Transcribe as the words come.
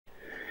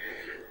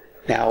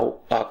Now,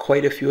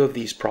 quite a few of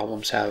these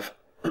problems have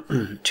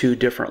two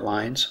different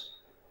lines,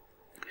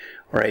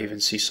 or I even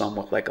see some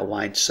with like a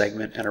line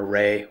segment and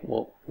array.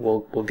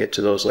 We'll get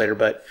to those later,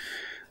 but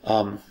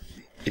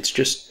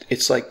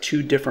it's like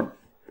two different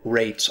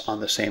rates on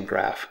the same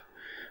graph.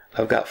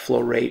 I've got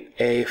flow rate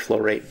A, flow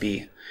rate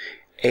B.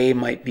 A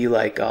might be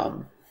like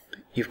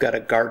you've got a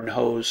garden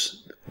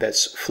hose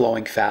that's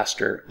flowing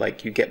faster,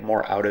 like you get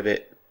more out of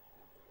it,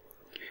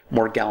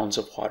 more gallons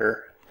of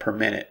water per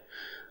minute.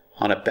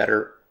 On a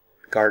better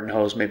garden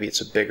hose, maybe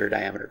it's a bigger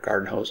diameter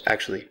garden hose.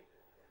 Actually,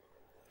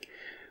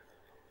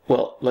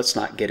 well, let's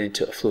not get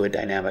into fluid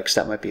dynamics.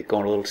 That might be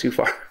going a little too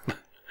far.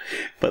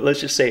 But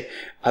let's just say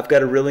I've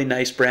got a really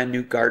nice brand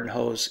new garden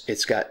hose.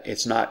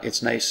 It's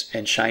nice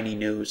and shiny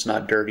new. It's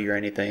not dirty or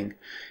anything,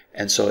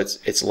 and so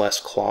it's less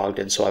clogged.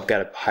 And so I've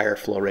got a higher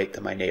flow rate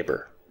than my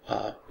neighbor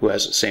who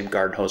has the same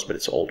garden hose but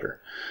it's older.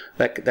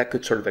 That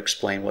could sort of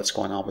explain what's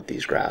going on with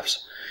these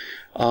graphs.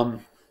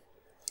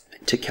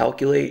 To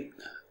calculate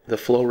the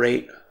flow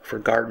rate for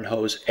garden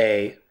hose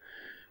A,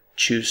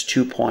 choose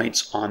 2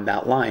 points on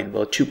that line.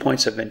 Well, 2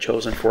 points have been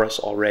chosen for us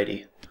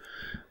already.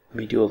 Let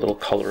me do a little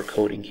color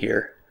coding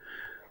here.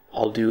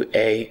 I'll do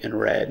A in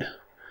red.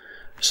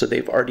 So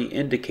they've already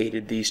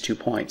indicated these 2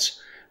 points.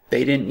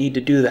 They didn't need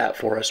to do that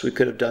for us. We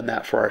could have done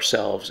that for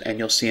ourselves, and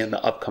you'll see in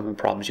the upcoming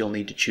problems you'll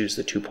need to choose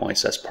the 2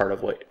 points. That's part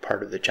of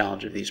the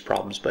challenge of these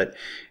problems. But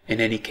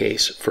in any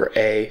case, for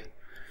A,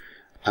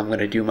 I'm going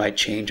to do my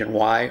change in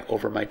Y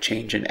over my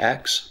change in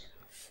X.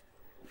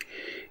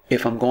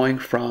 If I'm going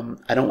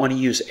from, I don't want to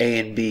use A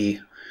and B,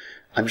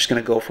 I'm just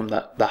going to go from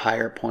the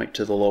higher point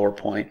to the lower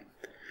point.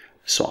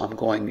 So I'm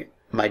going,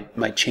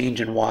 my change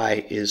in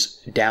Y is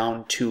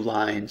down 2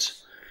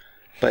 lines,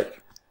 but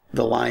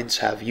the lines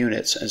have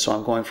units, and so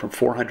I'm going from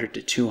 400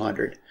 to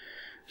 200.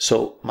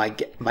 So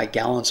my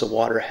gallons of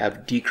water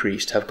have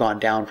decreased, have gone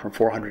down from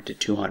 400 to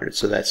 200.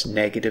 So that's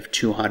negative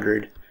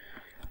 200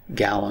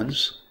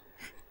 gallons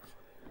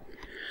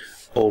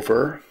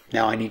over,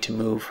 now I need to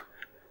move,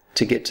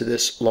 to get to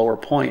this lower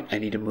point, I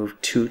need to move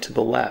 2 to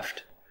the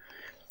left.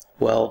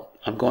 Well,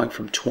 I'm going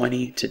from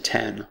 20 to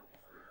 10.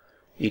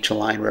 Each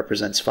line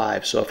represents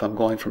 5. So if I'm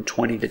going from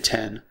 20 to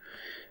 10,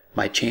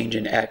 my change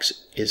in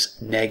X is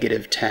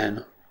negative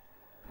 10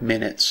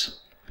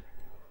 minutes.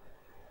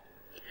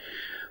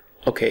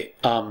 Okay,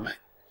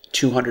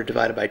 200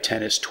 divided by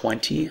 10 is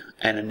 20,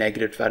 and a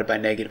negative divided by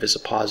negative is a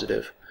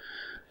positive.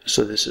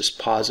 So this is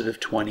positive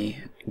 20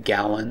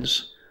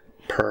 gallons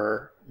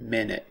per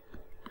minute.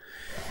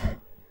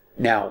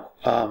 Now,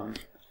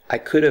 I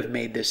could have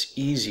made this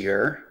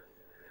easier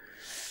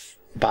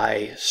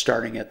by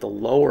starting at the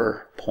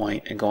lower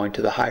point and going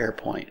to the higher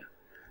point,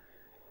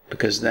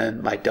 because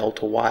then my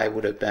delta Y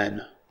would have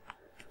been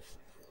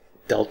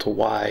delta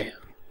Y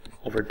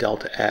over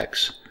delta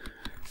X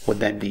would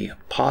then be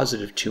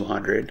positive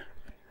 200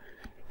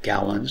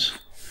 gallons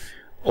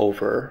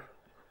over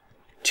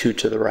 2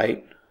 to the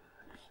right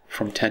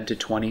from 10 to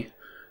 20,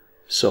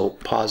 so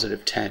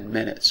positive 10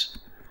 minutes.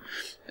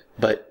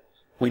 But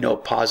we know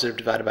positive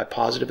divided by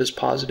positive is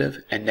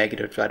positive, and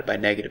negative divided by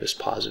negative is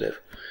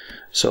positive.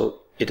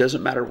 So it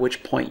doesn't matter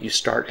which point you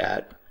start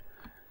at,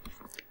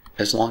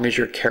 as long as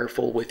you're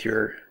careful with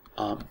your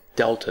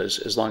deltas,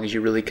 as long as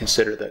you really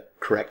consider the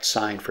correct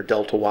sign for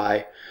delta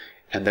Y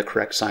and the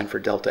correct sign for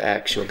delta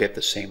X, you'll get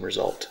the same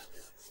result.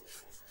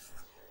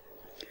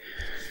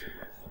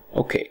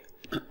 Okay,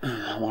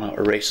 I want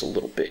to erase a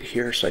little bit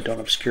here so I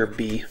don't obscure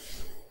B.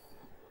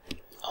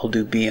 I'll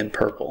do B in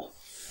purple.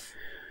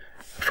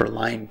 For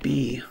line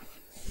B,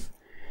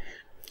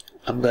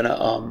 I'm going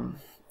to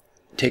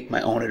take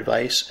my own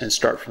advice and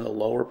start from the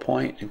lower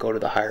point and go to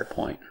the higher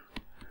point.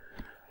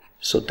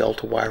 So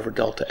delta Y over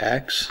delta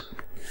X.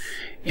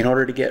 In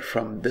order to get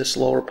from this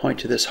lower point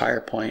to this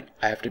higher point,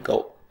 I have to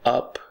go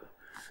up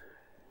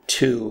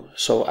 2,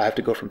 so I have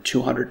to go from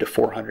 200 to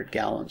 400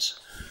 gallons.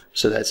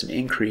 So that's an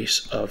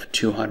increase of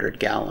 200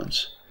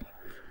 gallons.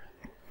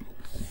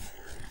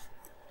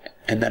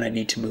 And then I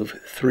need to move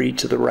 3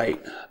 to the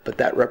right, but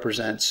that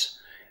represents,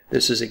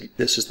 this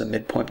is the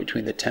midpoint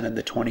between the 10 and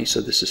the 20,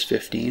 so this is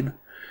 15.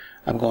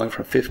 I'm going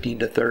from 15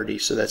 to 30,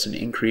 so that's an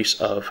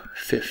increase of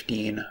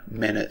 15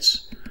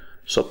 minutes,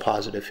 so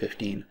positive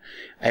 15.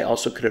 I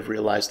also could have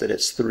realized that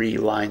it's 3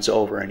 lines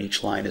over and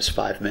each line is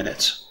 5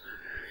 minutes.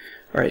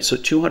 All right, so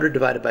 200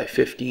 divided by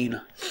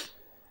 15,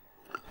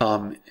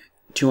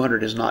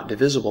 200 is not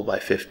divisible by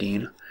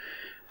 15.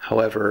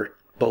 However,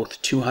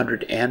 both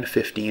 200 and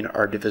 15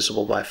 are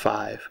divisible by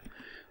 5.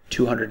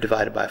 200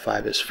 divided by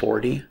 5 is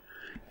 40.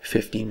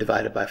 15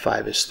 divided by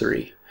 5 is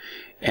 3.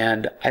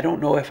 And I don't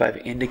know if I've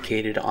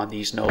indicated on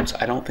these notes,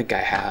 I don't think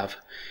I have,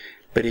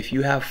 but if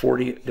you have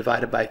 40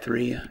 divided by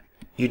 3,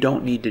 you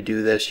don't need to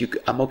do this.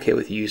 I'm okay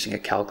with you using a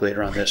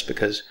calculator on this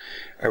because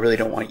I really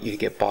don't want you to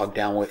get bogged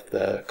down with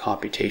the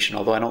computation,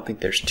 although I don't think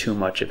there's too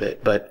much of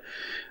it. But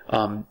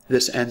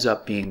this ends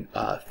up being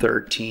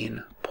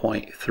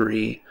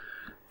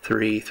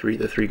 13.333.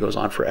 The 3 goes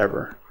on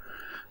forever.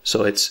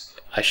 So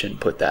I shouldn't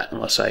put that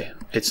unless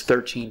it's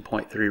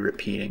 13.3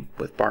 repeating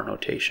with bar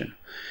notation.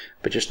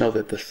 but just know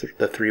that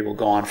the 3 will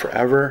go on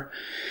forever.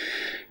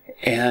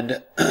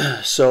 And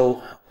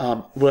so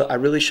well, I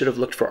really should have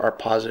looked for our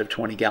positive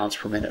 20 gallons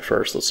per minute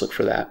first. Let's look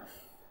for that.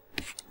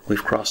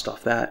 We've crossed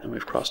off that, and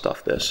we've crossed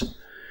off this.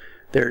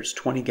 There's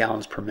 20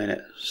 gallons per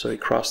minute. So we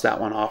crossed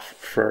that one off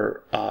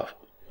for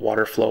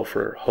water flow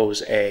for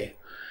hose A.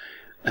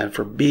 And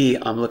for B,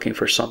 I'm looking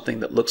for something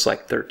that looks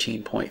like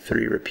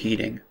 13.3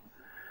 repeating.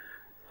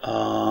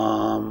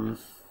 Oh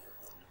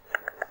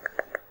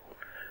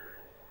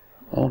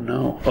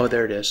no. Oh,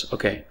 there it is.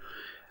 Okay.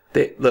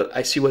 Look,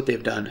 I see what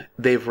they've done.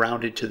 They've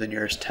rounded to the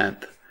nearest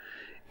tenth.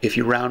 If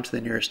you round to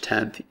the nearest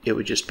tenth, it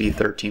would just be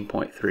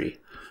 13.3.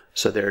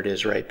 So there it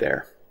is right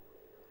there.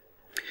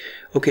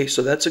 Okay,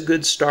 so that's a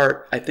good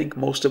start. I think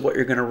most of what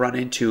you're going to run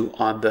into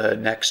on the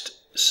next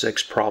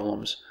 6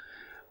 problems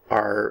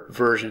are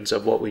versions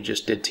of what we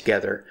just did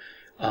together.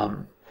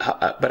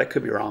 But I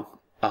could be wrong.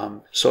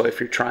 So if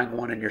you're trying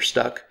one and you're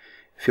stuck,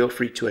 feel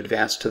free to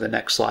advance to the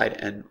next slide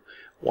and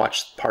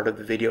watch part of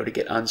the video to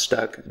get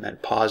unstuck, and then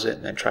pause it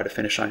and then try to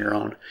finish on your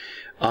own.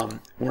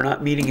 We're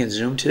not meeting in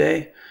Zoom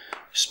today.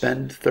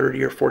 Spend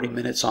 30 or 40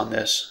 minutes on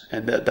this,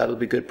 and that'll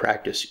be good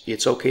practice.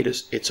 It's okay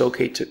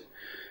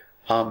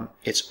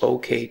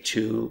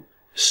to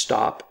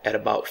stop at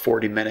about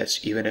 40 minutes,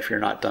 even if you're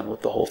not done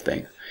with the whole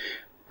thing.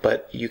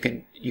 But you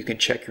can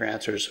check your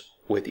answers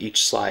with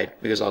each slide,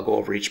 because I'll go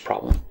over each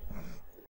problem.